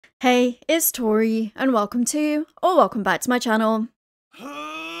Hey, it's Tauri, and welcome back to my channel.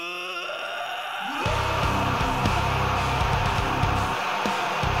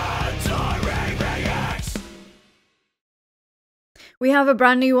 We have a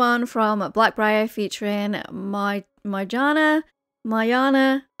brand new one from Blackbriar featuring Marjana.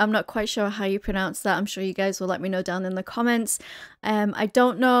 I'm not quite sure how you pronounce that. I'm sure you guys will let me know down in the comments. I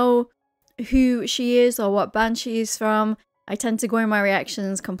don't know who she is or what band she is from. I tend to go in my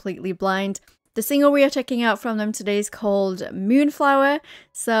reactions completely blind. The single we are checking out from them today is called Moonflower.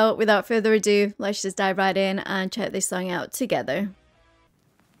 So without further ado, let's just dive right in and check this song out together.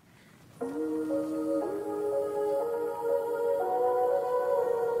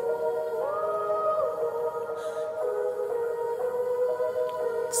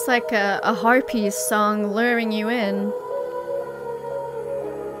 It's like a harpy song luring you in.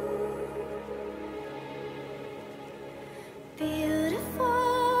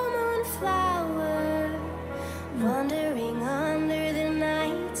 Beautiful moonflower, wandering under the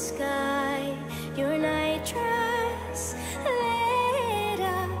night sky. Your night dress lit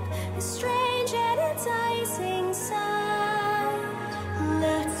up a strange and enticing sight.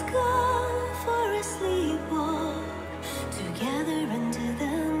 Let's go for a sleepwalk together under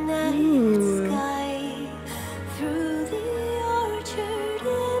the night sky, through the orchard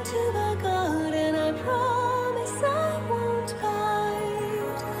into the garden. I promise I won't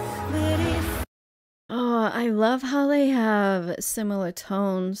bite. But if I love how they have similar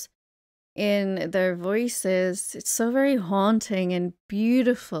tones in their voices. It's so very haunting and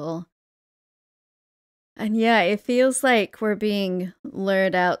beautiful. And yeah, it feels like we're being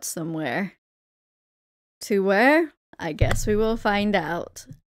lured out somewhere. To where? I guess we will find out.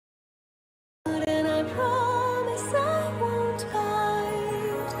 and I promise I won't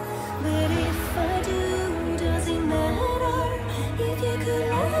bite. But if I do, doesn't matter. If you could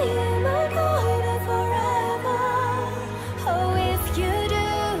lay in my garden forever. Oh, if you do,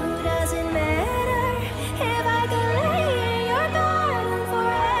 doesn't matter. If I could lay in your garden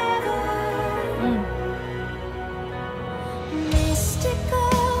forever.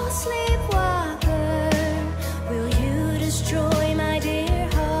 Mystical sleepwalker, will you destroy my dear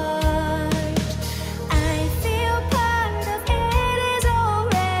heart? I feel part of it is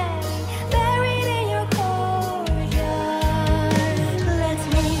already buried in your courtyard. Let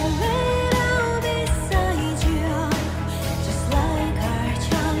me lay down beside you, just like our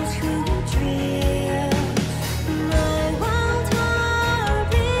childhood dreams. My wild heart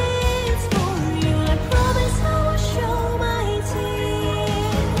beats for you. I promise I will show my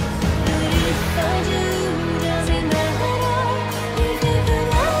teeth. But if I do, doesn't matter. If you could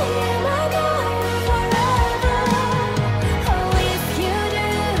lay in my garden forever. Oh, if you do,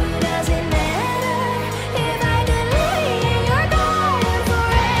 doesn't matter. If I could lay in your garden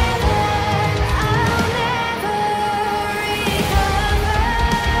forever, I'll never recover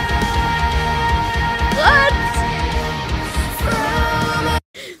from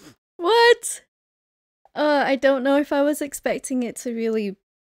What? I don't know if I was expecting it to really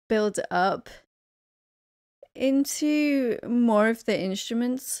build up into more of the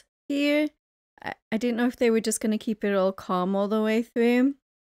instruments here. I didn't know if they were just going to keep it all calm all the way through.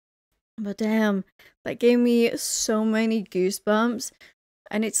 But damn, that gave me so many goosebumps.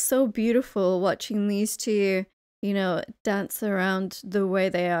 And it's so beautiful watching these two, you know, dance around the way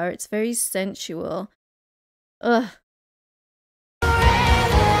they are. It's very sensual. Ugh.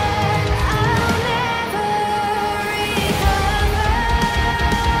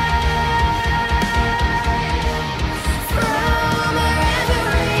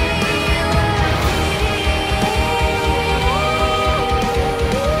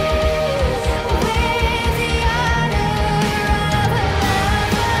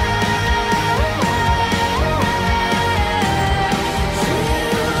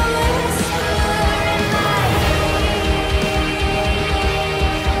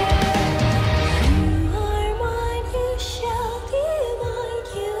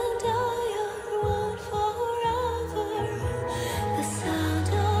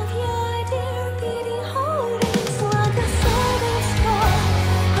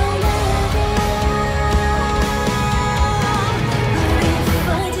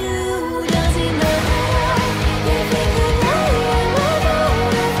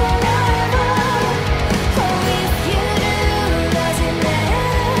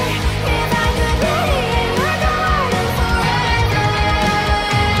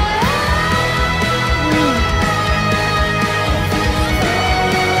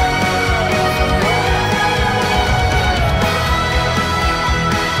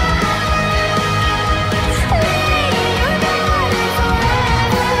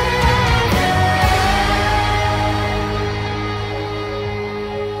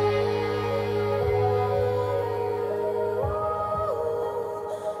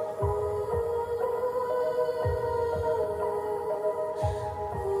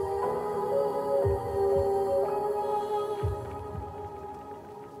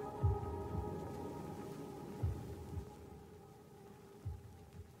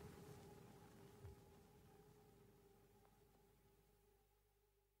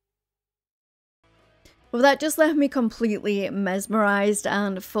 Well, that just left me completely mesmerized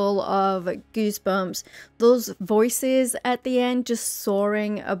and full of goosebumps. Those voices at the end just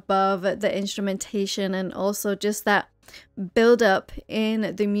soaring above the instrumentation, and also just that build up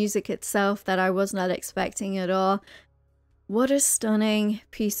in the music itself that I was not expecting at all. What a stunning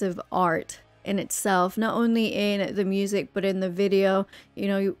piece of art in itself, not only in the music but in the video. You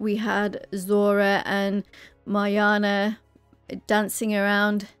know, we had Zora and Marjana dancing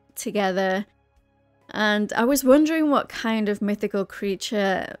around together, and I was wondering what kind of mythical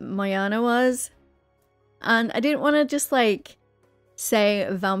creature Marjana was, and I didn't want to just like say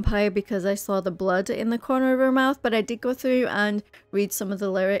vampire because I saw the blood in the corner of her mouth, but I did go through and read some of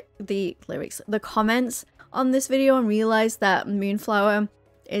the comments on this video and realized that Moonflower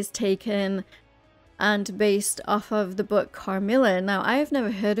is taken and based off of the book Carmilla. Now, I have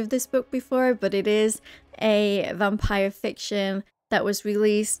never heard of this book before, but it is a vampire fiction that was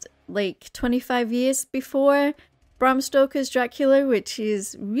released like 25 years before Bram Stoker's Dracula, which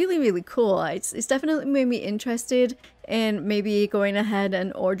is really, really cool. It's definitely made me interested in maybe going ahead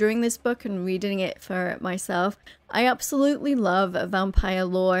and ordering this book and reading it for myself. I absolutely love vampire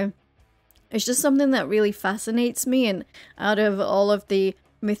lore. It's just something that really fascinates me, and out of all of the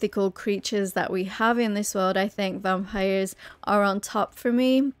mythical creatures that we have in this world, I think vampires are on top for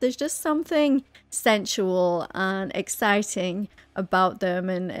me. There's just something sensual and exciting about them,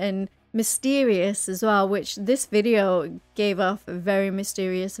 and mysterious as well, which this video gave off very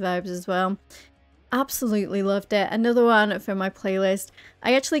mysterious vibes as well. Absolutely loved it. Another one for my playlist.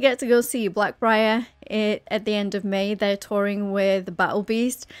 I actually get to go see Blackbriar at the end of May. They're touring with Battle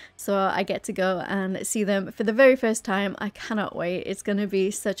Beast, so I get to go and see them for the very first time. I cannot wait. It's going to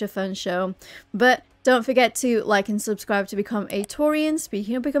be such a fun show. But don't forget to like and subscribe to become a Taurian.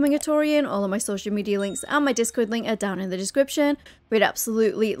 Speaking of becoming a Taurian, all of my social media links and my Discord link are down in the description. We'd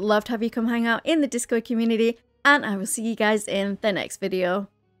absolutely love to have you come hang out in the Discord community, and I will see you guys in the next video.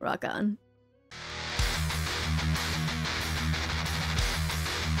 Rock on.